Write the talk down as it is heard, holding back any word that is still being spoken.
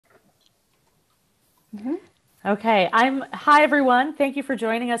Mhm. Okay, hi everyone. Thank you for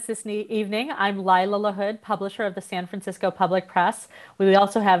joining us this evening. I'm Lila LaHood, publisher of the San Francisco Public Press. We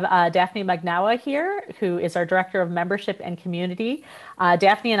also have Daphne Magnawa here, who is our Director of Membership and Community.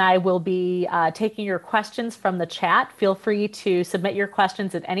 Daphne and I will be taking your questions from the chat. Feel free to submit your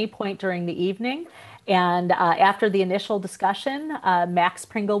questions at any point during the evening. And after the initial discussion, Max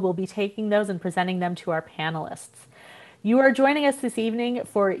Pringle will be taking those and presenting them to our panelists. You are joining us this evening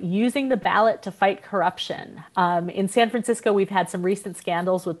for using the ballot to fight corruption. In San Francisco, we've had some recent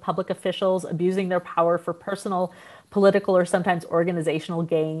scandals with public officials abusing their power for personal, political, or sometimes organizational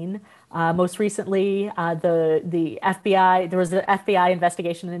gain. Most recently, the FBI, there was an FBI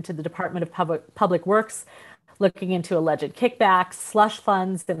investigation into the Department of Public Works looking into alleged kickbacks, slush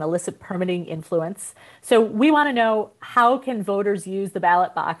funds, and illicit permitting influence. So we want to know, how can voters use the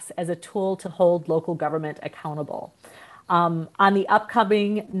ballot box as a tool to hold local government accountable? On the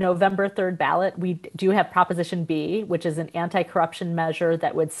upcoming November 3rd ballot, we do have Proposition B, which is an anti-corruption measure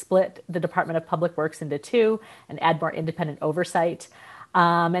that would split the Department of Public Works into two and add more independent oversight.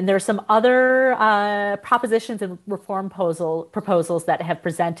 And there are some other propositions and reform proposals that have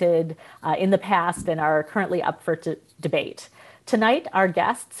presented in the past and are currently up for debate. Tonight, our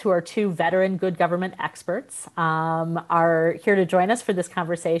guests, who are two veteran good government experts, are here to join us for this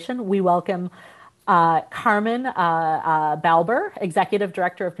conversation. We welcome Carmen Balber, Executive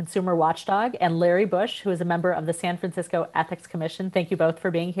Director of Consumer Watchdog, and Larry Bush, who is a member of the San Francisco Ethics Commission. Thank you both for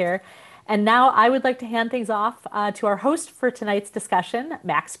being here. And now I would like to hand things off to our host for tonight's discussion,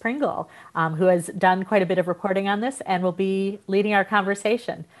 Max Pringle, who has done quite a bit of reporting on this and will be leading our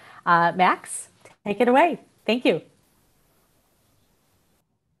conversation. Max, take it away. Thank you.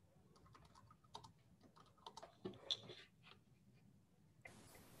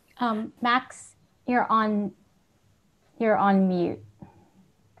 Max, you're on mute.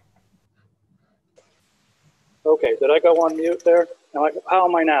 Okay, did I go on mute there? How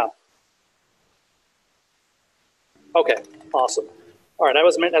am I now? Okay, awesome. All right,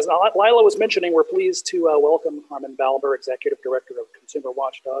 as Lila was mentioning, we're pleased to welcome Carmen Balber, Executive Director of Consumer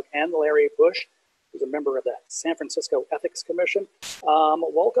Watchdog, and Larry Bush, who's a member of the San Francisco Ethics Commission.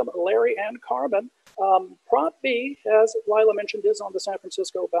 Welcome, Larry and Carmen. Prop B, as Lila mentioned, is on the San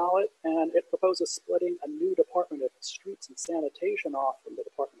Francisco ballot, and it proposes splitting a new Department of Streets and Sanitation off from the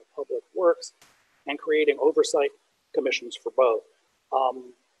Department of Public Works and creating oversight commissions for both.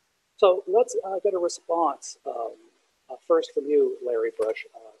 So let's get a response first from you, Larry Bush,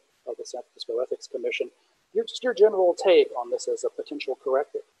 of the San Francisco Ethics Commission. Just your general take on this as a potential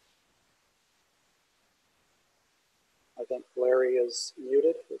corrective. I think Larry is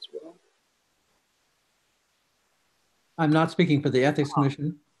muted as well. I'm not speaking for the Ethics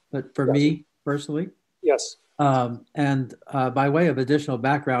Commission, but for me personally. Yes. And by way of additional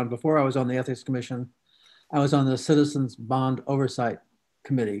background, before I was on the Ethics Commission, I was on the Citizens Bond Oversight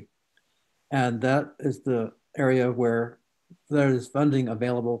Committee. And that is the area where there is funding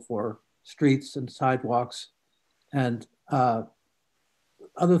available for streets and sidewalks and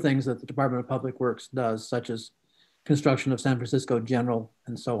other things that the Department of Public Works does, such as construction of San Francisco General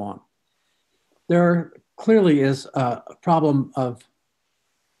and so on. There clearly is a problem of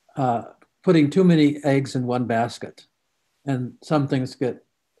putting too many eggs in one basket, and some things get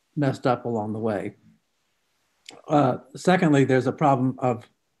messed up along the way. Secondly, there's a problem of,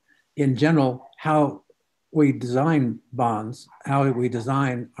 in general, how we design bonds, how we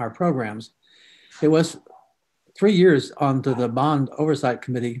design our programs. It was 3 years onto the Bond Oversight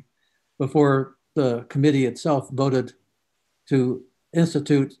Committee before the committee itself voted to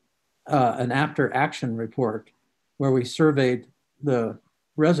institute an after action report where we surveyed the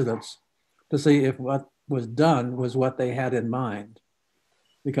residents to see if what was done was what they had in mind.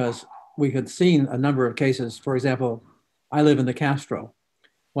 Because we had seen a number of cases. For example, I live in the Castro.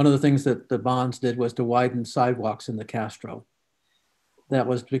 One of the things that the bonds did was to widen sidewalks in the Castro. That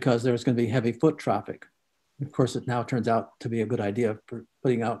was because there was going to be heavy foot traffic. Of course, it now turns out to be a good idea for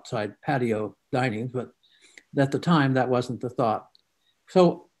putting outside patio dining, but at the time, that wasn't the thought.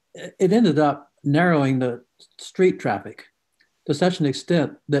 So it ended up narrowing the street traffic to such an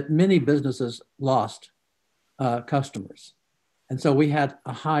extent that many businesses lost customers. And so we had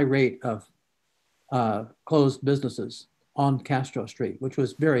a high rate of closed businesses on Castro Street, which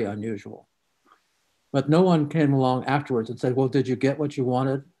was very unusual. But no one came along afterwards and said, well, did you get what you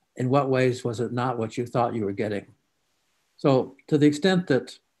wanted? In what ways was it not what you thought you were getting? So to the extent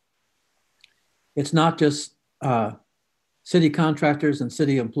that it's not just city contractors and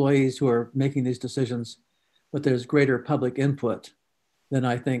city employees who are making these decisions, but there's greater public input, then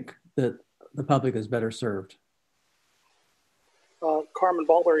I think that the public is better served. Carmen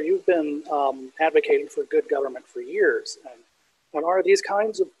Balber, you've been advocating for good government for years. And are these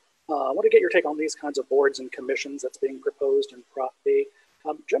kinds of, I want to get your take on these kinds of boards and commissions that's being proposed in Prop B.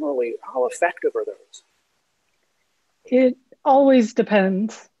 Generally, how effective are those? It always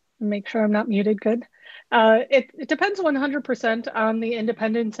depends. Make sure I'm not muted. Good. It depends 100% on the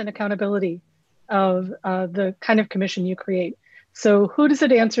independence and accountability of the kind of commission you create. So who does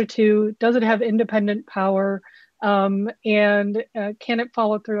it answer to? Does it have independent power? And can it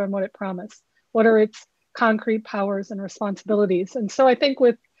follow through on what it promised? What are its concrete powers and responsibilities? And so I think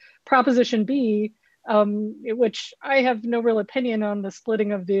with Proposition B, which I have no real opinion on the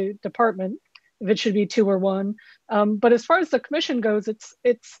splitting of the department, if it should be 2 or 1. But as far as the commission goes,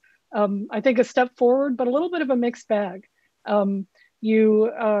 it's I think a step forward, but a little bit of a mixed bag.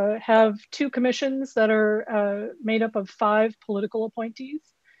 You have 2 commissions that are made up of 5 political appointees.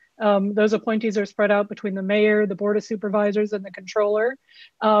 Those appointees are spread out between the mayor, the board of supervisors, and the controller.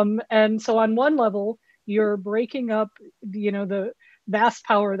 And so on one level, you're breaking up, the vast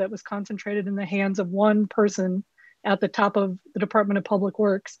power that was concentrated in the hands of one person at the top of the Department of Public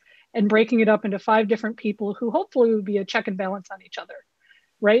Works, and breaking it up into 5 different people who hopefully would be a check and balance on each other,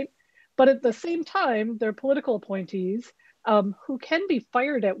 right? But at the same time, they're political appointees who can be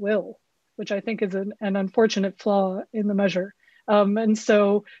fired at will, which I think is an unfortunate flaw in the measure. And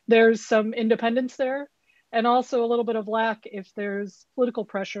so there's some independence there, and also a little bit of lack if there's political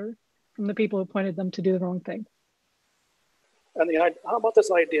pressure from the people who appointed them to do the wrong thing. And how about this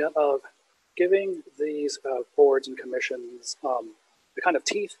idea of giving these boards and commissions the kind of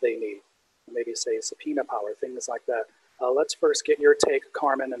teeth they need, maybe say subpoena power, things like that? Let's first get your take,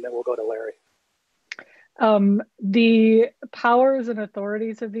 Carmen, and then we'll go to Larry. The powers and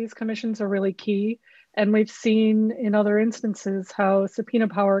authorities of these commissions are really key. And we've seen in other instances how subpoena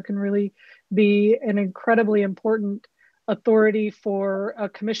power can really be an incredibly important authority for a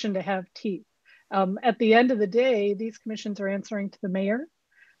commission to have teeth. At the end of the day, these commissions are answering to the mayor.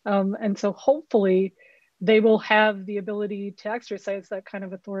 And so hopefully they will have the ability to exercise that kind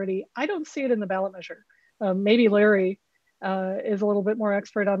of authority. I don't see it in the ballot measure. Maybe Larry is a little bit more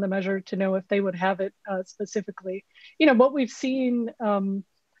expert on the measure to know if they would have it specifically. What we've seen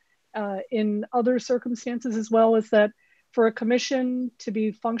in other circumstances as well is that for a commission to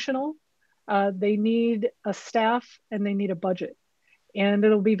be functional, they need a staff and they need a budget. And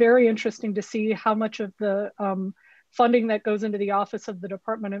it'll be very interesting to see how much of the funding that goes into the office of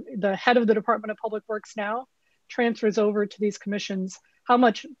the head of the Department of Public Works now transfers over to these commissions, how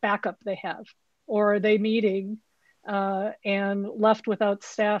much backup they have, or are they meeting and left without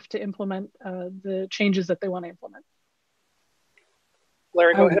staff to implement the changes that they want to implement.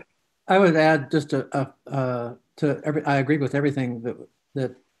 Larry, go ahead. I would add just I agree with everything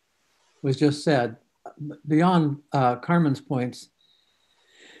that was just said. Beyond Carmen's points,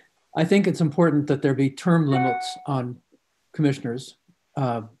 I think it's important that there be term limits on commissioners.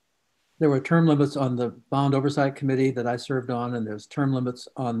 There were term limits on the Bond Oversight Committee that I served on, and there's term limits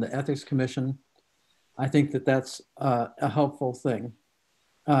on the Ethics Commission. I think that that's a helpful thing.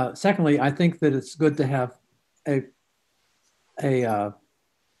 Secondly, I think that it's good to have a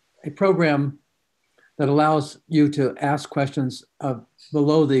program that allows you to ask questions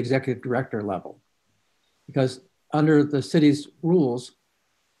below the executive director level, because under the city's rules,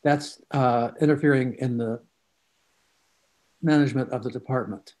 that's interfering in the management of the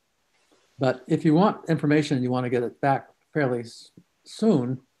department. But if you want information and you want to get it back fairly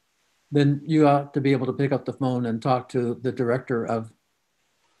soon, then you ought to be able to pick up the phone and talk to the director of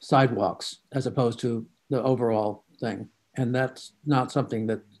sidewalks as opposed to the overall thing. And that's not something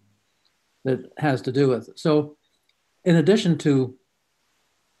that has to do with it. So in addition to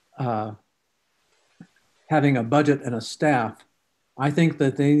having a budget and a staff, I think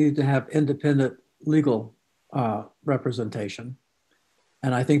that they need to have independent legal representation.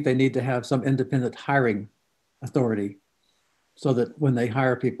 And I think they need to have some independent hiring authority so that when they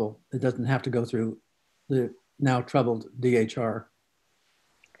hire people, it doesn't have to go through the now troubled DHR.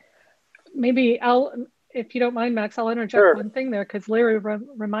 Maybe if you don't mind, Max, I'll interject Sure. One thing there, because Larry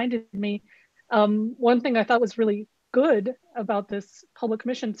reminded me. One thing I thought was really good about this public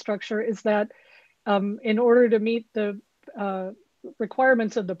commission structure is that in order to meet the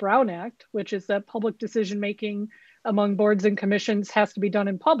requirements of the Brown Act, which is that public decision-making among boards and commissions has to be done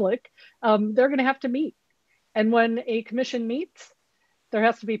in public, they're going to have to meet. And when a commission meets, there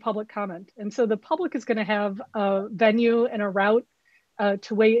has to be public comment. And so the public is going to have a venue and a route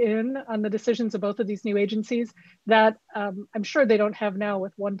to weigh in on the decisions of both of these new agencies that I'm sure they don't have now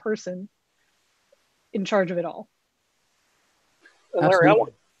with one person in charge of it all. Larry,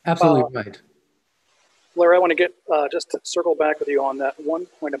 Absolutely right. Larry, I want to get just to circle back with you on that one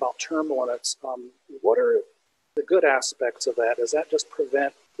point about term limits. What are the good aspects of that? Does that just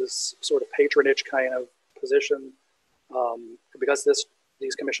prevent this sort of patronage kind of position? Because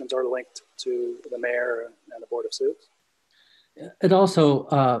these commissions are linked to the mayor and the Board of Suits? It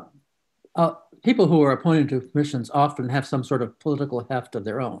also, people who are appointed to commissions often have some sort of political heft of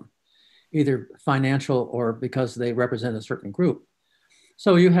their own, either financial or because they represent a certain group.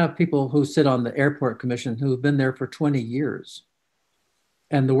 So you have people who sit on the airport commission who've been there for 20 years,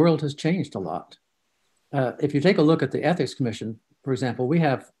 and the world has changed a lot. If you take a look at the ethics commission, for example, we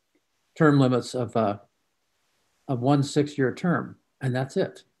have term limits of 1 6-year term, and that's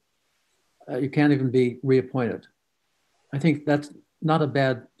it. You can't even be reappointed. I think that's not a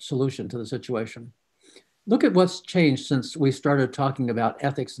bad solution to the situation. Look at what's changed since we started talking about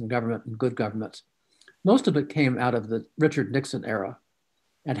ethics in government and good government. Most of it came out of the Richard Nixon era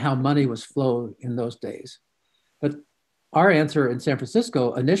and how money was flowed in those days. But our answer in San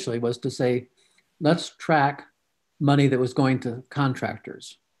Francisco initially was to say, let's track money that was going to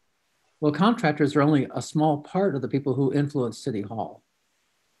contractors. Well, contractors are only a small part of the people who influence City Hall.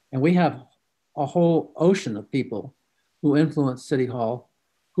 And we have a whole ocean of people who influence City Hall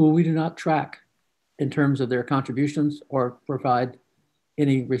who we do not track in terms of their contributions or provide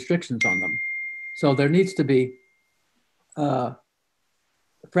any restrictions on them. So there needs to be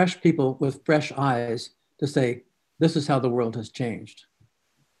fresh people with fresh eyes to say, this is how the world has changed.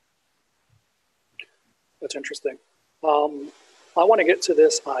 That's interesting. I want to get to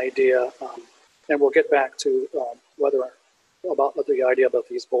this idea, and we'll get back to about the idea about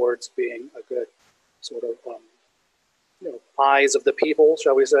these boards being a good sort of eyes of the people,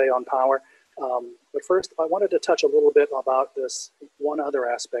 shall we say, on power. But first, I wanted to touch a little bit about this one other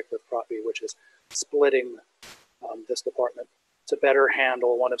aspect of Prop B, which is splitting this department to better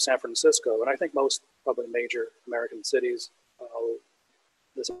handle one of San Francisco. And I think most probably major American cities,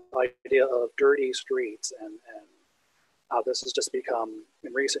 this idea of dirty streets and how this has just become,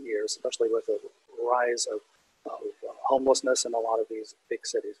 in recent years, especially with the rise of homelessness in a lot of these big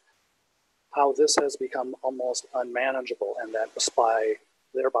cities, how this has become almost unmanageable, and that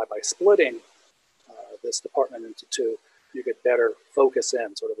thereby by splitting this department into two, you could better focus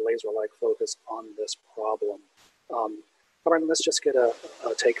in, sort of laser-like focus on this problem. Carmen, let's just get a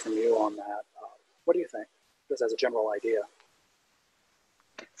take from you on that. What do you think, just as a general idea?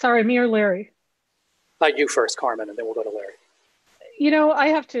 Sorry, me or Larry? You first, Carmen, and then we'll go to Larry. You know, I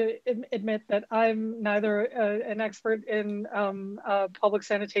have to admit that I'm neither an expert in public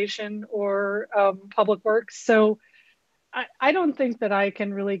sanitation or public works. So I don't think that I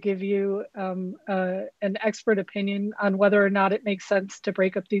can really give you an expert opinion on whether or not it makes sense to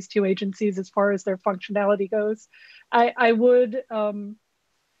break up these two agencies as far as their functionality goes. I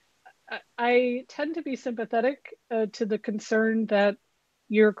tend to be sympathetic to the concern that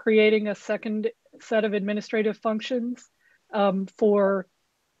you're creating a second set of administrative functions for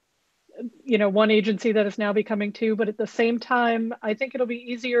one agency that is now becoming two. But at the same time, I think it'll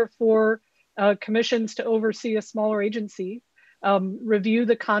be easier for commissions to oversee a smaller agency, review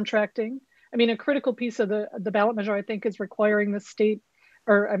the contracting. I mean, a critical piece of the ballot measure, I think, is requiring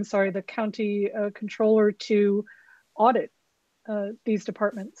the county controller to audit these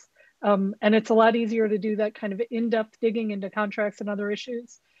departments. And it's a lot easier to do that kind of in-depth digging into contracts and other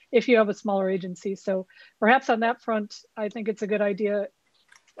issues if you have a smaller agency. So perhaps on that front, I think it's a good idea. As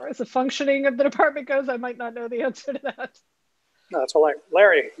far as the functioning of the department goes, I might not know the answer to that. No, that's all right.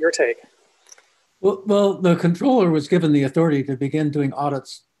 Larry, your take. Well, the controller was given the authority to begin doing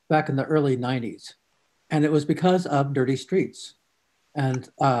audits back in the early 90s. And it was because of dirty streets. And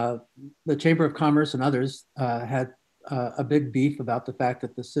the Chamber of Commerce and others had a big beef about the fact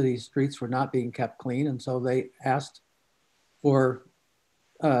that the city's streets were not being kept clean. And so they asked for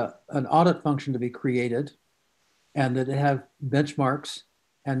an audit function to be created and that it have benchmarks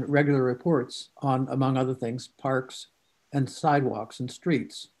and regular reports on, among other things, parks and sidewalks and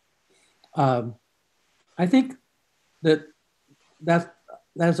streets. I think that's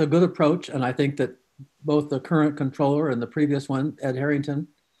a good approach. And I think that both the current controller and the previous one, Ed Harrington,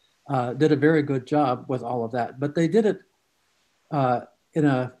 did a very good job with all of that. But they did it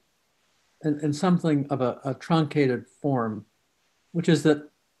in something of a truncated form, which is that,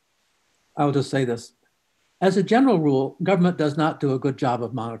 I'll just say this. As a general rule, government does not do a good job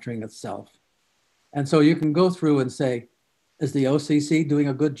of monitoring itself. And so you can go through and say, is the OCC doing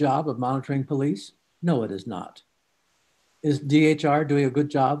a good job of monitoring police? No, it is not. Is DHR doing a good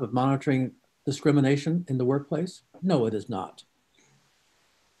job of monitoring discrimination in the workplace? No, it is not.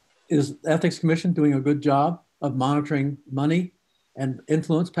 Is the Ethics Commission doing a good job of monitoring money and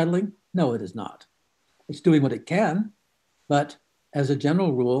influence peddling? No, it is not. It's doing what it can, but as a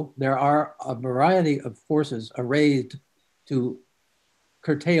general rule, there are a variety of forces arrayed to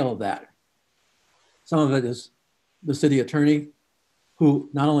curtail that. Some of it is the city attorney, who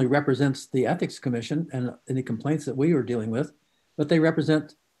not only represents the Ethics Commission and any complaints that we are dealing with, but they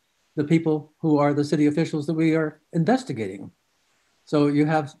represent the people who are the city officials that we are investigating. So you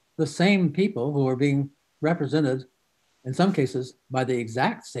have the same people who are being represented, in some cases, by the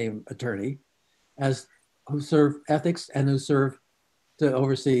exact same attorney as who serve ethics and who serve to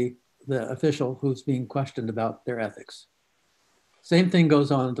oversee the official who's being questioned about their ethics. Same thing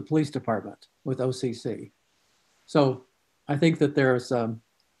goes on at the police department with OCC. So I think that there's a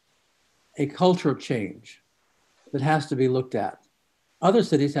cultural change that has to be looked at. Other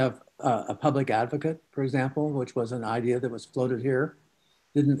cities have a public advocate, for example, which was an idea that was floated here,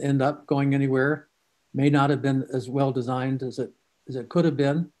 didn't end up going anywhere, may not have been as well designed as it could have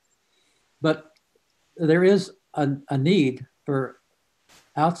been. But there is a need for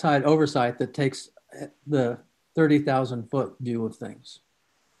outside oversight that takes the 30,000-foot view of things.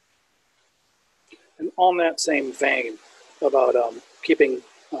 And on that same vein about keeping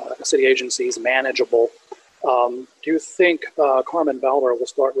city agencies manageable, do you think, Carmen Balber, we'll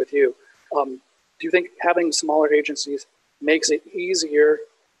start with you, do you think having smaller agencies makes it easier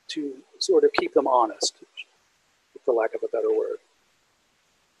to sort of keep them honest, for lack of a better word?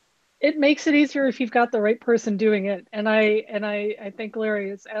 It makes it easier if you've got the right person doing it. And I think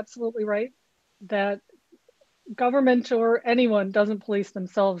Larry is absolutely right that government or anyone doesn't police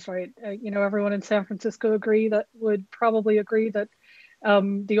themselves, right? You know, everyone in San Francisco would probably agree that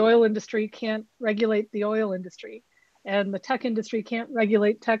the oil industry can't regulate the oil industry, and the tech industry can't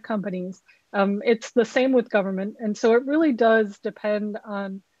regulate tech companies. It's the same with government. And so it really does depend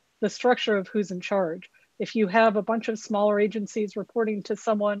on the structure of who's in charge. If you have a bunch of smaller agencies reporting to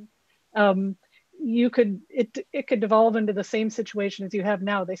someone, it could devolve into the same situation as you have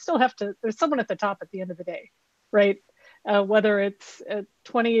now. They still have to, there's someone at the top at the end of the day, right? Whether it's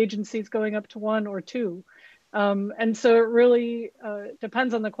 20 agencies going up to 1 or 2. And so it really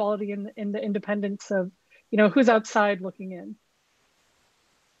depends on the quality and the independence of, you know, who's outside looking in.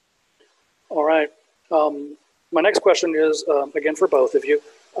 All right. My next question is, again, for both of you.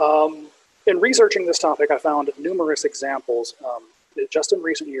 In researching this topic, I found numerous examples just in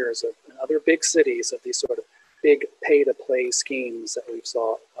recent years in other big cities of these sort of big pay-to-play schemes that we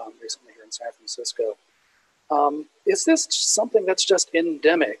saw recently here in San Francisco. Is this something that's just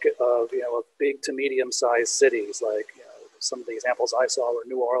endemic of, you know, of big to medium-sized cities? Like, you know, some of the examples I saw were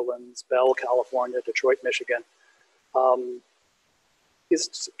New Orleans, Bell, California, Detroit, Michigan. Are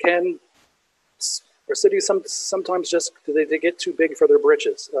cities sometimes just, do they get too big for their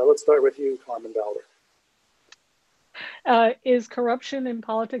britches? Let's start with you, Carmen Balber. Is corruption in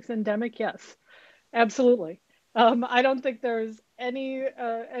politics endemic? Yes, absolutely. I don't think there's any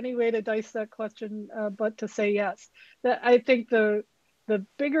way to dice that question but to say yes. I think the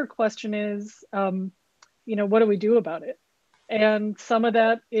bigger question is, you know, what do we do about it? And some of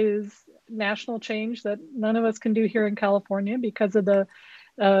that is national change that none of us can do here in California because of the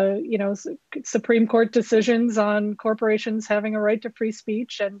you know, Supreme Court decisions on corporations having a right to free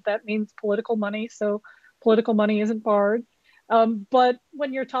speech, and that means political money. So political money isn't barred. But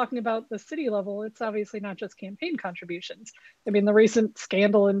when you're talking about the city level, it's obviously not just campaign contributions. I mean, the recent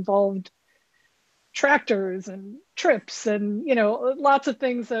scandal involved tractors and trips and, you know, lots of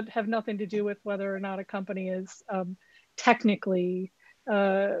things that have nothing to do with whether or not a company is technically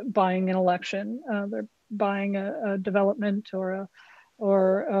buying an election. They're buying a development or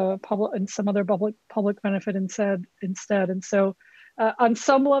a public and some other public benefit instead. And so on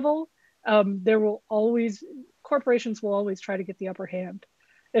some level, corporations will always try to get the upper hand.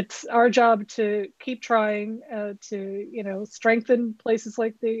 It's our job to keep trying to, you know, strengthen places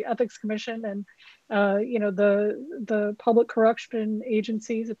like the Ethics Commission and, you know, the public corruption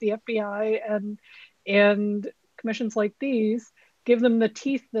agencies at the FBI and commissions like these, give them the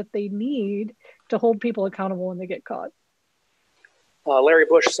teeth that they need to hold people accountable when they get caught. Larry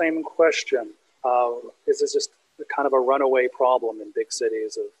Bush, same question. Is this just kind of a runaway problem in big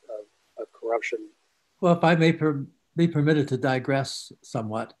cities of corruption? Well, if I may be permitted to digress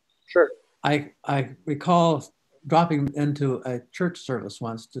somewhat. Sure. I recall dropping into a church service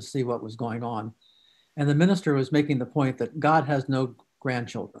once to see what was going on. And the minister was making the point that God has no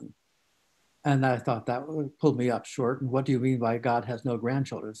grandchildren. And I thought that pulled me up short. And what do you mean by God has no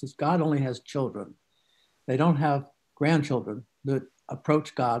grandchildren? It says God only has children. They don't have grandchildren that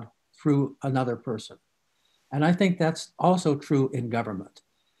approach God through another person. And I think that's also true in government.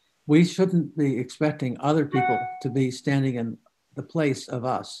 We shouldn't be expecting other people to be standing in the place of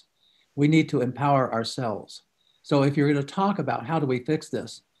us. we need to empower ourselves. So if you're going to talk about how do we fix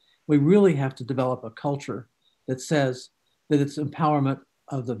this, we really have to develop a culture that says that it's empowerment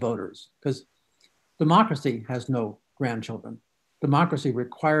of the voters, because democracy has no grandchildren. Democracy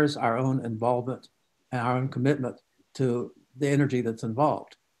requires our own involvement and our own commitment to the energy that's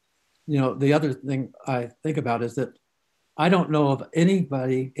involved. You know, the other thing I think about is that I don't know of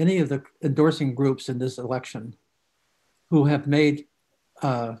anybody, any of the endorsing groups in this election who have made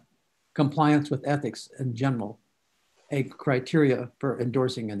compliance with ethics in general a criteria for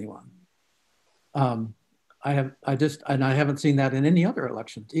endorsing anyone. I haven't seen that in any other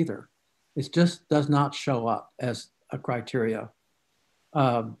elections either. It just does not show up as a criteria.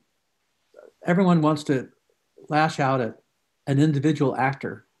 Everyone wants to lash out at an individual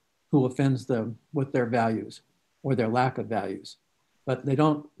actor who offends them with their values or their lack of values, but they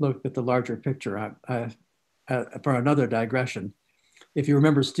don't look at the larger picture. For another digression, if you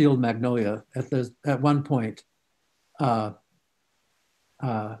remember Steel Magnolia, at one point, the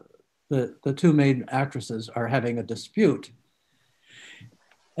two main actresses are having a dispute.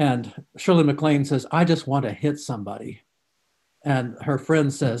 And Shirley MacLaine says, I just want to hit somebody. And her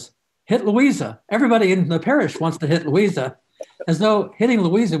friend says, hit Louisa. Everybody in the parish wants to hit Louisa, as though hitting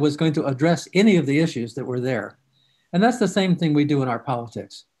Louisa was going to address any of the issues that were there. And that's the same thing we do in our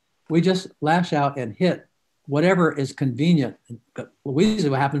politics. We just lash out and hit whatever is convenient.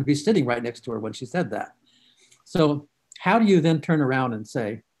 Louisa happened to be sitting right next to her when she said that. So how do you then turn around and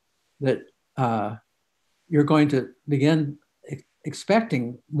say that you're going to begin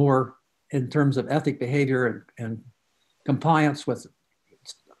expecting more in terms of ethic behavior and compliance with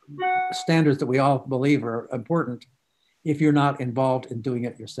standards that we all believe are important if you're not involved in doing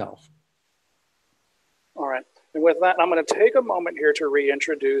it yourself? All right. And with that, I'm going to take a moment here to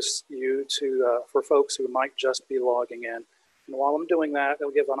reintroduce you to for folks who might just be logging in. And while I'm doing that,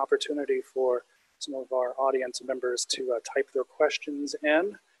 it'll give an opportunity for some of our audience members to type their questions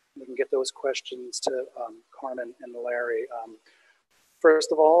in. We can get those questions to Carmen and Larry.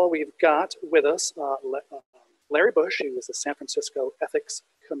 First of all, we've got with us Larry Bush, who is the San Francisco Ethics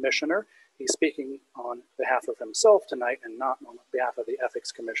Commissioner. He's speaking on behalf of himself tonight and not on behalf of the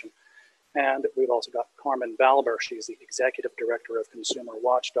Ethics Commission. And we've also got Carmen Balber. She's the Executive Director of Consumer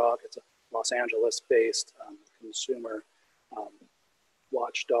Watchdog. It's a Los Angeles-based consumer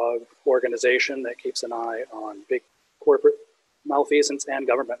watchdog organization that keeps an eye on big corporate malfeasance and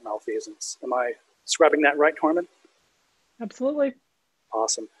government malfeasance. Am I describing that right, Carmen? Absolutely.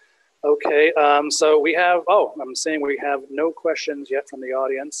 Awesome. Okay, so we have, I'm saying we have no questions yet from the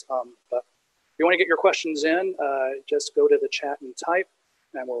audience, but if you want to get your questions in, just go to the chat and type,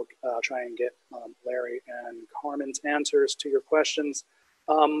 and we'll try and get Larry and Carmen's answers to your questions.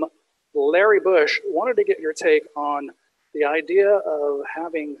 Larry Bush, wanted to get your take on the idea of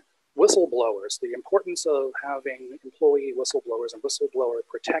having whistleblowers, the importance of having employee whistleblowers and whistleblower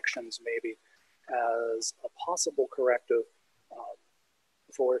protections maybe as a possible corrective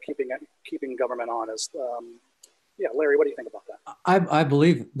for keeping government honest. Yeah, Larry, what do you think about that? I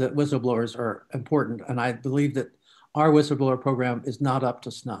believe that whistleblowers are important, and I believe that our whistleblower program is not up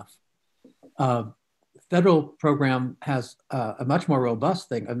to snuff. Federal program has a much more robust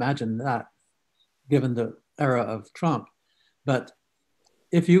thing. Imagine that, given the era of Trump. But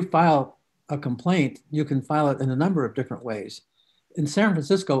if you file a complaint, you can file it in a number of different ways. In San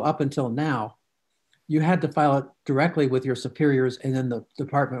Francisco, up until now, you had to file it directly with your superiors and in the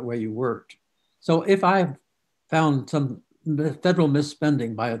department where you worked. So if I found some federal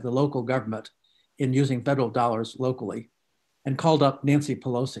misspending by the local government in using federal dollars locally and called up Nancy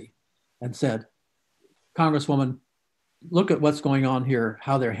Pelosi and said, Congresswoman, look at what's going on here,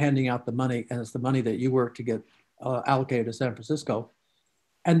 how they're handing out the money, and it's the money that you work to get allocated to San Francisco,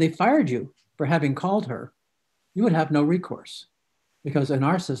 and they fired you for having called her, you would have no recourse, because in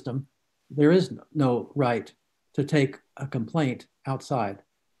our system, there is no right to take a complaint outside,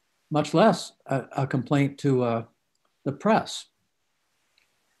 much less a complaint to the press.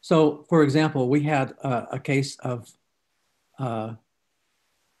 So, for example, we had a case of the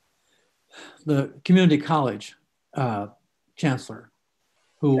community college chancellor,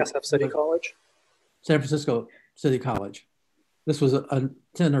 who SF City College? San Francisco City College. This was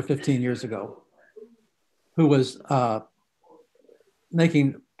 10 or 15 years ago, who was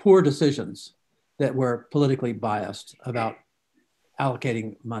making poor decisions that were politically biased about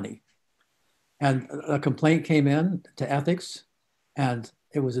allocating money. And a complaint came in to ethics, and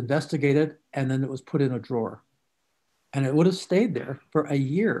it was investigated, and then it was put in a drawer. And it would have stayed there for a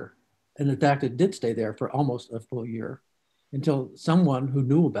year. And in fact, it did stay there for almost a full year until someone who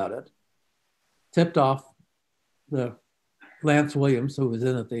knew about it tipped off the Lance Williams, who was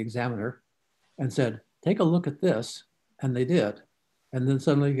in at the Examiner, and said, take a look at this. And they did. And then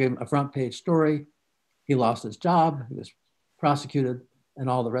suddenly came a front page story. He lost his job, he was prosecuted, and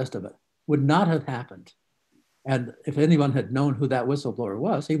all the rest of it. Would not have happened. And if anyone had known who that whistleblower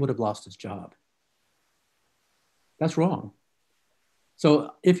was, he would have lost his job. That's wrong.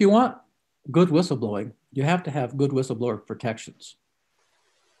 So if you want good whistleblowing, you have to have good whistleblower protections.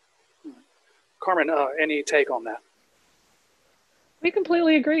 Carmen, any take on that? We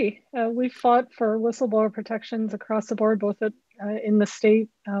completely agree. We fought for whistleblower protections across the board, both at, in the state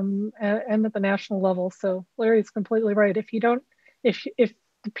and at the national level. So Larry's completely right. If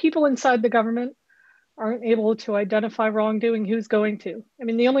the people inside the government aren't able to identify wrongdoing, who's going to? I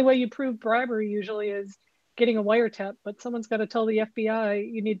mean, the only way you prove bribery usually is getting a wiretap, but someone's got to tell the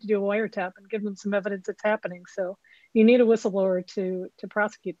FBI you need to do a wiretap and give them some evidence it's happening. So you need a whistleblower to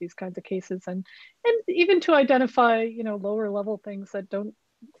prosecute these kinds of cases, and even to identify, you know, lower level things that don't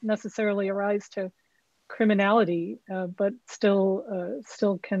necessarily arise to criminality, but still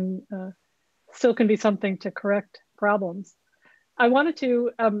can be something to correct problems. I wanted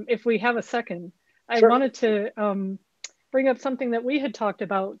to, if we have a second, I wanted to bring up something that we had talked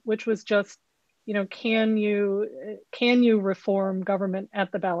about, which was just, you know, can you reform government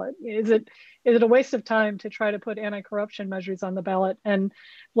at the ballot? Is it a waste of time to try to put anti-corruption measures on the ballot? And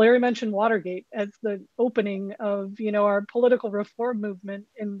Larry mentioned Watergate as the opening of, you know, our political reform movement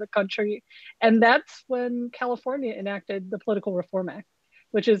in the country. And that's when California enacted the Political Reform Act,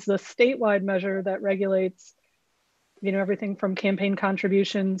 which is the statewide measure that regulates, you know, everything from campaign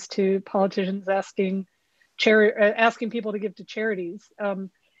contributions to politicians asking people to give to charities.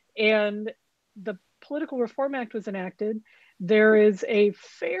 And the Political Reform Act was enacted. There is a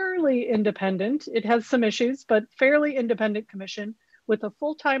fairly independent, it has some issues, but fairly independent commission with a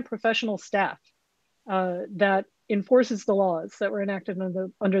full-time professional staff that enforces the laws that were enacted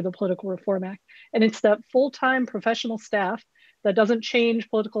under the Political Reform Act. And it's that full-time professional staff that doesn't change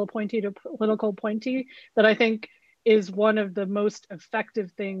political appointee to political appointee that I think is one of the most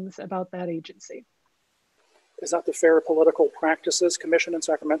effective things about that agency. Is that the Fair Political Practices Commission in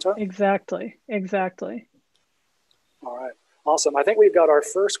Sacramento? Exactly, exactly. All right, awesome. I think we've got our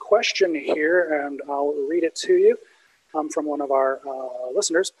first question here, and I'll read it to you from one of our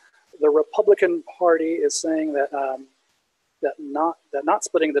listeners. The Republican Party is saying that that not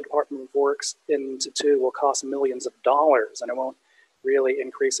splitting the Department of Works into two will cost millions of dollars, and it won't really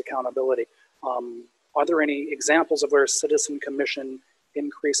increase accountability. Are there any examples of where Citizen Commission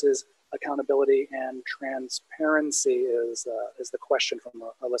increases accountability and transparency is the question from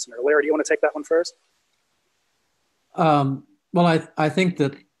a listener. Larry, do you want to take that one first? Well, I think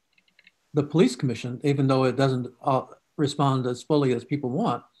that the police commission, even though it doesn't respond as fully as people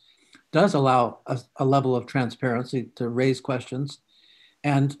want, does allow a level of transparency to raise questions.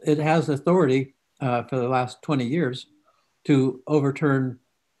 And it has authority for the last 20 years to overturn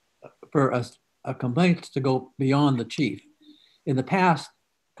for a complaint to go beyond the chief. In the past,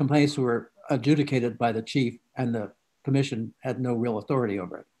 complaints were adjudicated by the chief and the commission had no real authority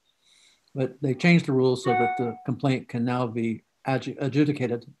over it. But they changed the rules so that the complaint can now be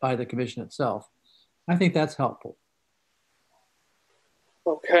adjudicated by the commission itself. I think that's helpful.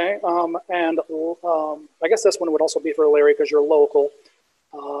 Okay, and I guess this one would also be for Larry because you're local.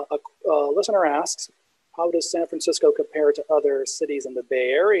 A listener asks, how does San Francisco compare to other cities in the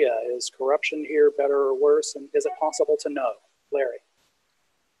Bay Area? Is corruption here better or worse? And is it possible to know? Larry.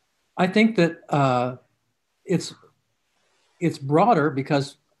 I think that it's broader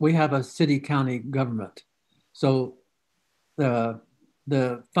because we have a city-county government. So the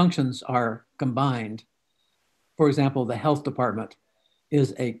functions are combined. For example, the health department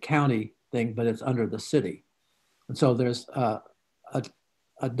is a county thing, but it's under the city. And so there's a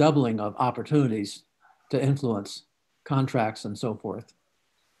doubling of opportunities to influence contracts and so forth.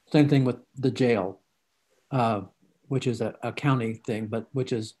 Same thing with the jail, which is a county thing, but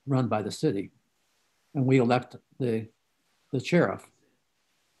which is run by the city. And we elect the sheriff.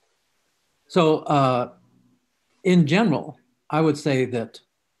 So in general, I would say that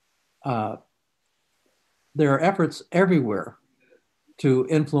there are efforts everywhere to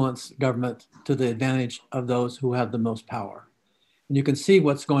influence government to the advantage of those who have the most power. And you can see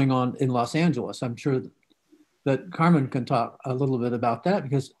what's going on in Los Angeles. I'm sure that Carmen can talk a little bit about that,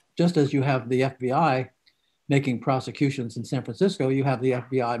 because just as you have the FBI making prosecutions in San Francisco, you have the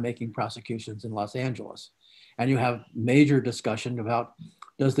FBI making prosecutions in Los Angeles. And you have major discussion about,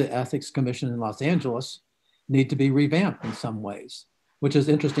 does the Ethics Commission in Los Angeles need to be revamped in some ways? Which is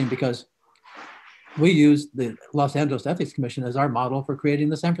interesting because we use the Los Angeles Ethics Commission as our model for creating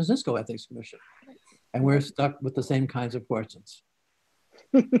the San Francisco Ethics Commission. and we're stuck with the same kinds of questions.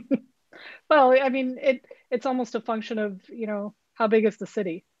 Well, I mean, it's almost a function of, how big is the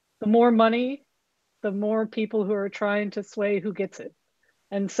city? The more money, the more people who are trying to sway who gets it.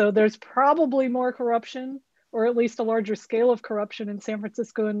 And so there's probably more corruption, or at least a larger scale of corruption in San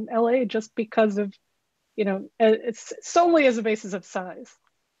Francisco and LA, just because of, it's solely as a basis of size.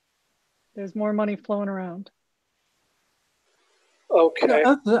 There's more money flowing around. Okay.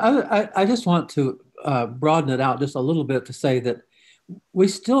 I just want to broaden it out just a little bit to say that we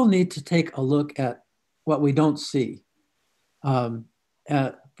still need to take a look at what we don't see.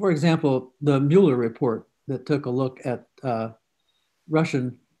 For example, the Mueller report that took a look at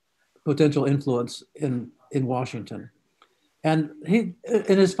Russian potential influence in Washington. And in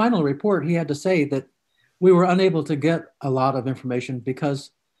his final report, he had to say that we were unable to get a lot of information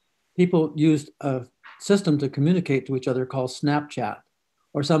because people used a system to communicate to each other called Snapchat,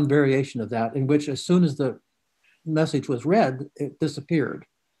 or some variation of that, in which as soon as the message was read, it disappeared.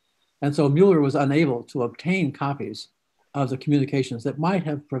 And so Mueller was unable to obtain copies of the communications that might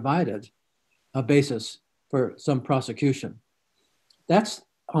have provided a basis for some prosecution. That's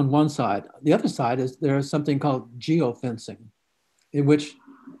on one side. The other side is there is something called geofencing, in which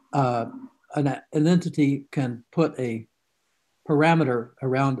an entity can put a parameter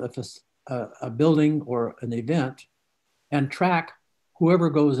around a building or an event and track whoever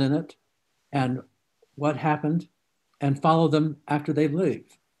goes in it and what happened and follow them after they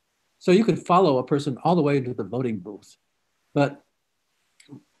leave. So you could follow a person all the way to the voting booth. But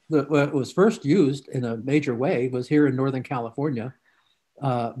what was first used in a major way was here in Northern California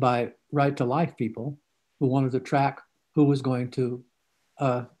by Right to Life people who wanted to track who was going to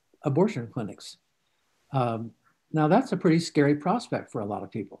abortion clinics. Now that's a pretty scary prospect for a lot of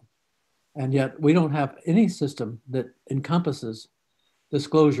people. And yet we don't have any system that encompasses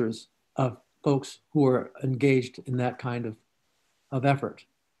disclosures of folks who are engaged in that kind of effort.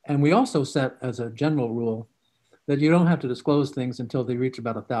 And we also set as a general rule that you don't have to disclose things until they reach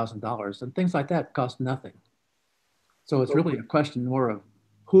about $1,000, and things like that cost nothing. So it's really a question more of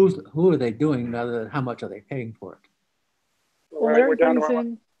who are they doing rather than how much are they paying for it. Well, Larry brings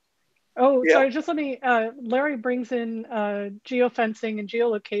in, sorry, just let me, Larry brings in geofencing and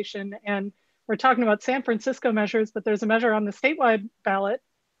geolocation, and we're talking about San Francisco measures, but there's a measure on the statewide ballot,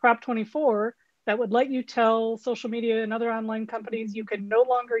 Prop 24, that would let you tell social media and other online companies you can no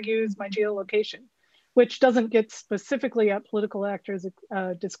longer use my geolocation, which doesn't get specifically at political actors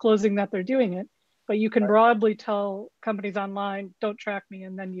disclosing that they're doing it, but you can broadly tell companies online, don't track me,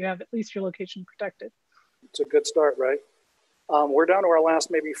 and then you have at least your location protected. It's a good start, right? We're down to our last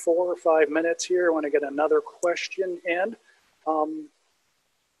maybe 4 or 5 minutes here. I want to get another question in.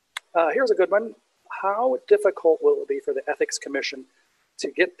 Here's a good one. How difficult will it be for the Ethics Commission to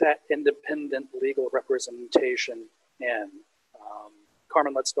get that independent legal representation in?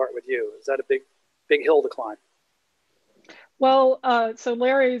 Carmen, let's start with you. Is that a big hill to climb? Well, so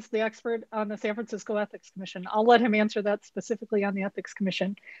Larry's the expert on the San Francisco Ethics Commission. I'll let him answer that specifically on the Ethics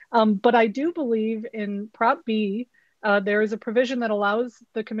Commission. But I do believe in Prop B, there is a provision that allows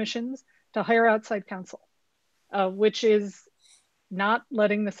the commissions to hire outside counsel, which is not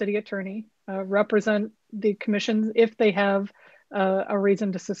letting the city attorney represent the commissions if they have a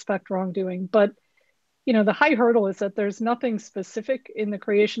reason to suspect wrongdoing. But the high hurdle is that there's nothing specific in the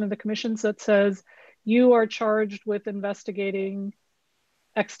creation of the commissions that says you are charged with investigating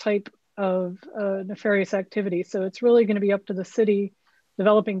X type of nefarious activity. So it's really going to be up to the city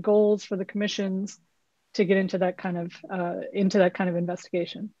developing goals for the commissions to get into that kind of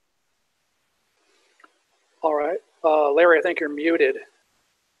investigation. All right, Larry, I think you're muted.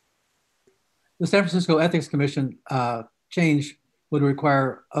 The San Francisco Ethics Commission change would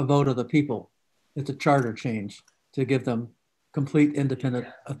require a vote of the people. It's a charter change to give them complete independent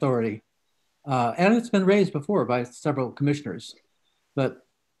authority. And it's been raised before by several commissioners, but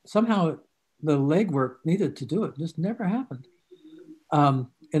somehow the legwork needed to do it just never happened.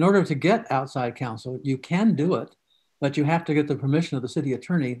 In order to get outside counsel, you can do it, but you have to get the permission of the city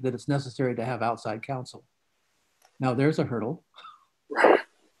attorney that it's necessary to have outside counsel. Now there's a hurdle. Right,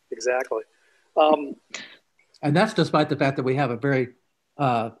 exactly. And that's despite the fact that we have a very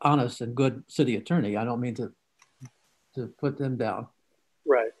honest and good city attorney. I don't mean to put them down.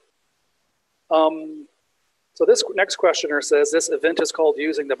 Right. So this next questioner says, this event is called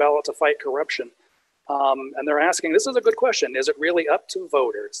Using the Ballot to Fight Corruption. And they're asking, this is a good question. Is it really up to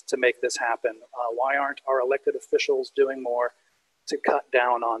voters to make this happen? Why aren't our elected officials doing more to cut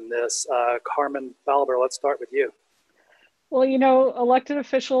down on this? Carmen Balber, let's start with you. Well, you know, elected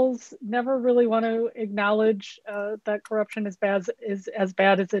officials never really want to acknowledge that corruption is as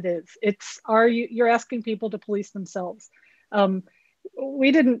bad as it is. You're asking people to police themselves. Um,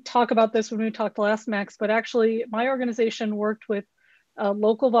 we didn't talk about this when we talked last, Max, but actually my organization worked with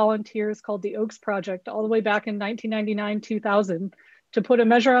local volunteers called the Oaks Project all the way back in 1999, 2000 to put a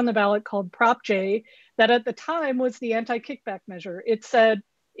measure on the ballot called Prop J that at the time was the anti-kickback measure. It said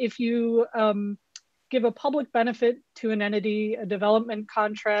if you give a public benefit to an entity, a development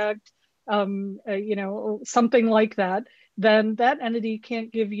contract, you know, something like that, then that entity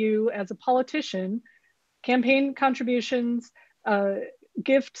can't give you, as a politician, campaign contributions,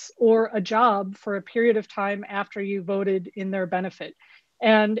 gifts, or a job for a period of time after you voted in their benefit.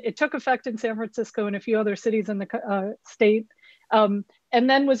 And it took effect in San Francisco and a few other cities in the state, and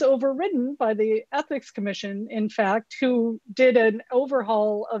then was overridden by the Ethics Commission, in fact, who did an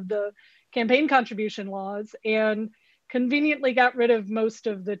overhaul of the campaign contribution laws and conveniently got rid of most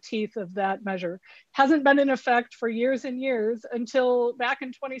of the teeth of that measure. Hasn't been in effect for years and years until back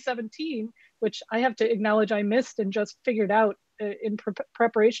in 2017, which I have to acknowledge I missed and just figured out in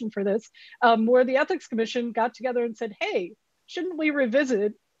preparation for this, where the Ethics Commission got together and said, hey, shouldn't we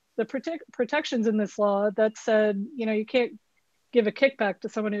revisit the protections in this law that said, you know, you can't give a kickback to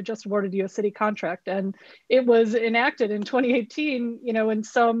someone who just awarded you a city contract. And it was enacted in 2018, you know, in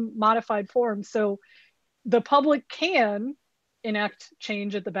some modified form. So the public can enact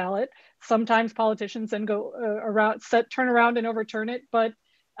change at the ballot. Sometimes politicians then go turn around and overturn it. But,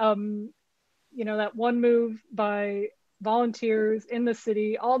 you know, that one move by volunteers in the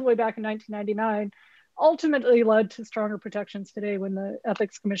city all the way back in 1999 ultimately led to stronger protections today when the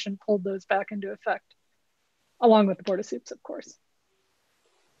Ethics Commission pulled those back into effect, along with the Board of Soups, of course.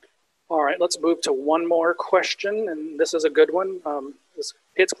 All right, let's move to one more question, and this is a good one. This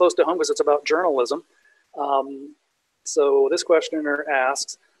hits close to home because it's about journalism. So this questioner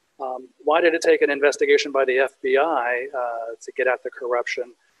asks, why did it take an investigation by the FBI to get at the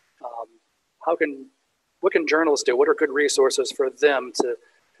corruption? What can journalists do? What are good resources for them to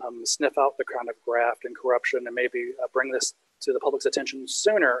sniff out the kind of graft and corruption and maybe bring this to the public's attention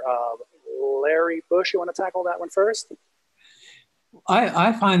sooner? Larry Bush, you want to tackle that one first?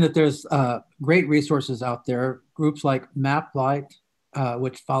 I find that there's great resources out there. Groups like MapLight,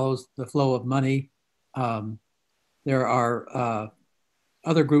 which follows the flow of money. There are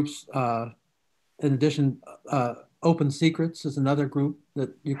other groups, in addition, Open Secrets is another group that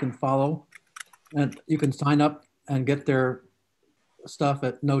you can follow. And you can sign up and get their stuff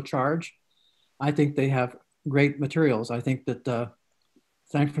at no charge. I think they have great materials. I think that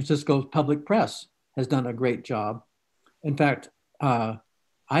San Francisco's public press has done a great job. In fact, I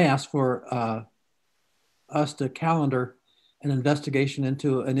asked for us to calendar an investigation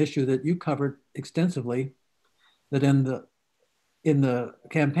into an issue that you covered extensively, that in the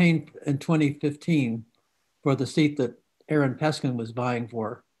campaign in 2015 for the seat that Aaron Peskin was vying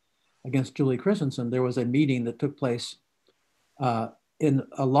for against Julie Christensen, there was a meeting that took place in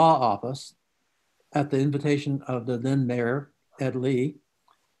a law office at the invitation of the then mayor, Ed Lee,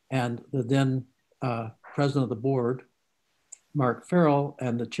 and the then president of the board, Mark Farrell,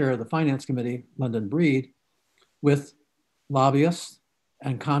 and the chair of the finance committee, London Breed, with lobbyists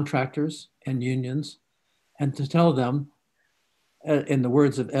and contractors and unions, and to tell them, in the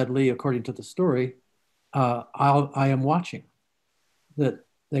words of Ed Lee, according to the story, I am watching, that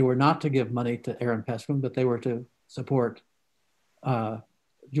they were not to give money to Aaron Peskin, but they were to support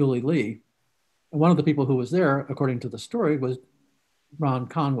Julie Lee. And one of the people who was there, according to the story, was Ron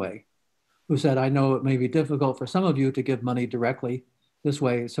Conway, who said, I know it may be difficult for some of you to give money directly this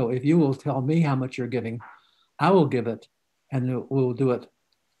way. So if you will tell me how much you're giving, I will give it, and we'll do it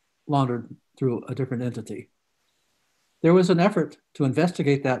laundered through a different entity. There was an effort to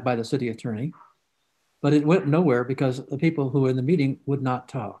investigate that by the city attorney, but it went nowhere because the people who were in the meeting would not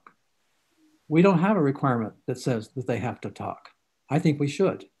talk. We don't have a requirement that says that they have to talk. I think we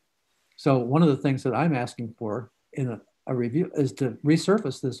should. So one of the things that I'm asking for in a review is to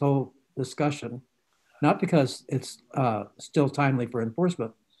resurface this whole discussion, not because it's still timely for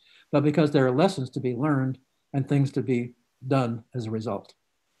enforcement, but because there are lessons to be learned and things to be done as a result.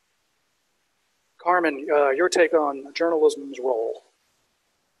 Carmen, your take on journalism's role.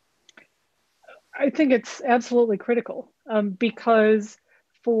 I think it's absolutely critical because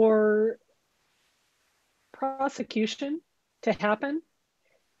for prosecution to happen,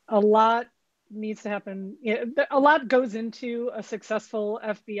 a lot needs to happen. A lot goes into a successful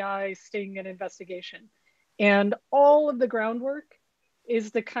FBI sting and investigation. And all of the groundwork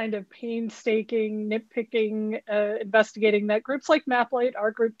is the kind of painstaking, nitpicking, investigating that groups like MapLight,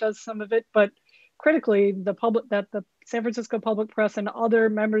 our group does some of it, but critically, the San Francisco public press and other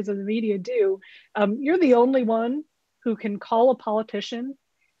members of the media do, you're the only one who can call a politician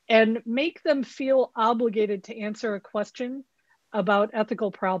and make them feel obligated to answer a question about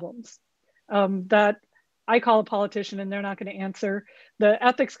ethical problems that I call a politician and they're not going to answer. The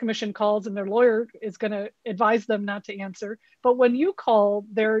Ethics Commission calls and their lawyer is going to advise them not to answer. But when you call,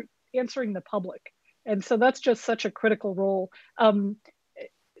 they're answering the public. And so that's just such a critical role.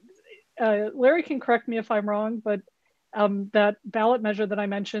 Larry can correct me if I'm wrong, but that ballot measure that I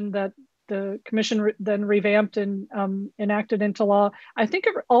mentioned that the commission then revamped and enacted into law, I think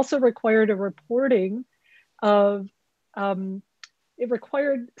it also required a reporting of, it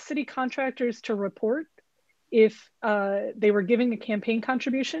required city contractors to report if they were giving a campaign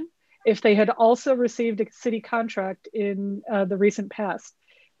contribution, if they had also received a city contract in the recent past.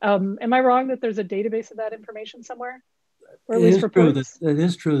 Am I wrong that there's a database of that information somewhere? Or at least reports? It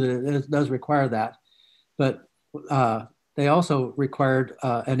is true that it does require that, but they also required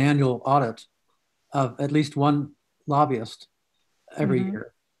an annual audit of at least one lobbyist every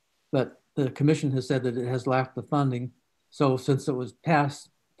year. But the commission has said that it has lacked the funding. So since it was passed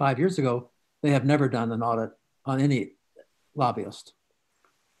 5 years ago, they have never done an audit on any lobbyist.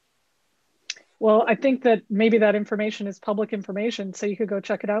 Well, I think that maybe that information is public information, so you could go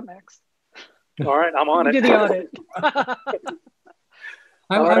check it out, Max. All right, I'm on it. Do the audit.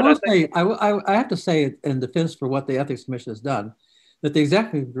 I have to say in defense for what the Ethics Commission has done, that the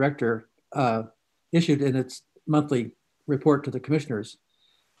executive director issued in its monthly report to the commissioners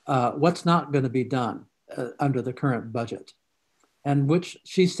what's not going to be done under the current budget, and which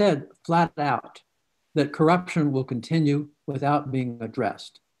she said flat out that corruption will continue without being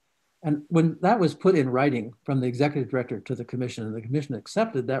addressed. And when that was put in writing from the executive director to the commission, and the commission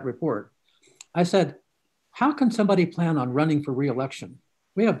accepted that report, I said, how can somebody plan on running for re-election?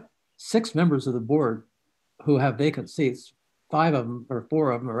 We have 6 members of the board who have vacant seats. 5 of them or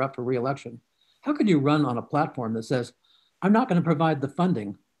 4 of them are up for re-election. How could you run on a platform that says, I'm not going to provide the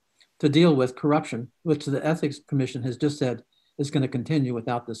funding to deal with corruption, which the Ethics Commission has just said is going to continue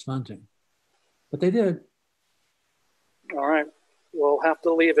without this funding? But they did. All right. We'll have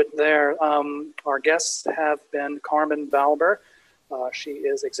to leave it there. Our guests have been Carmen Balber. She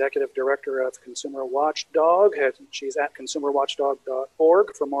is Executive Director of Consumer Watchdog. She's at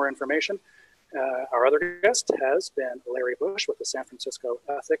consumerwatchdog.org for more information. Our other guest has been Larry Bush with the San Francisco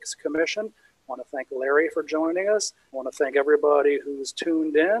Ethics Commission. I want to thank Larry for joining us. I want to thank everybody who's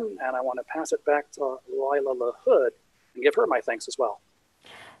tuned in, and I want to pass it back to Lila LaHood and give her my thanks as well.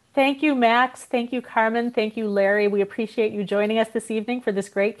 Thank you, Max. Thank you, Carmen. Thank you, Larry. We appreciate you joining us this evening for this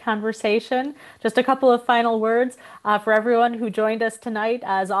great conversation. Just a couple of final words for everyone who joined us tonight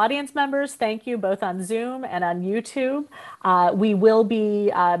as audience members. Thank you both on Zoom and on YouTube. We will be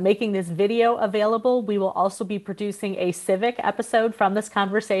making this video available. We will also be producing a civic episode from this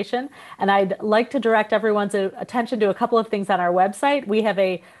conversation. And I'd like to direct everyone's attention to a couple of things on our website. We have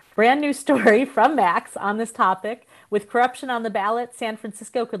a brand new story from Max on this topic. With corruption on the ballot, San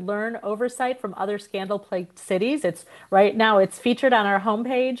Francisco could learn oversight from other scandal-plagued cities. Right now it's featured on our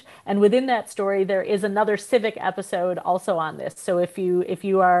homepage, and within that story there is another civic episode also on this. So if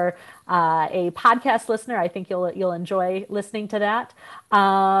you are a podcast listener, I think you'll enjoy listening to that.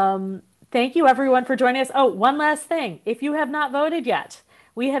 Thank you everyone for joining us. Oh, one last thing. If you have not voted yet,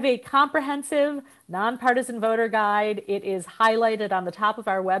 we have a comprehensive nonpartisan voter guide. It is highlighted on the top of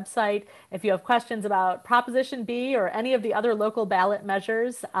our website. If you have questions about Proposition B or any of the other local ballot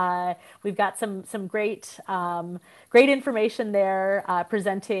measures, we've got some great information there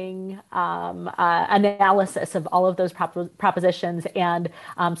presenting analysis of all of those propositions and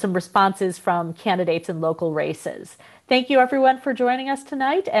some responses from candidates in local races. Thank you everyone for joining us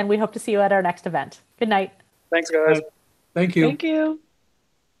tonight, and we hope to see you at our next event. Good night. Thanks, guys. Thank you. Thank you.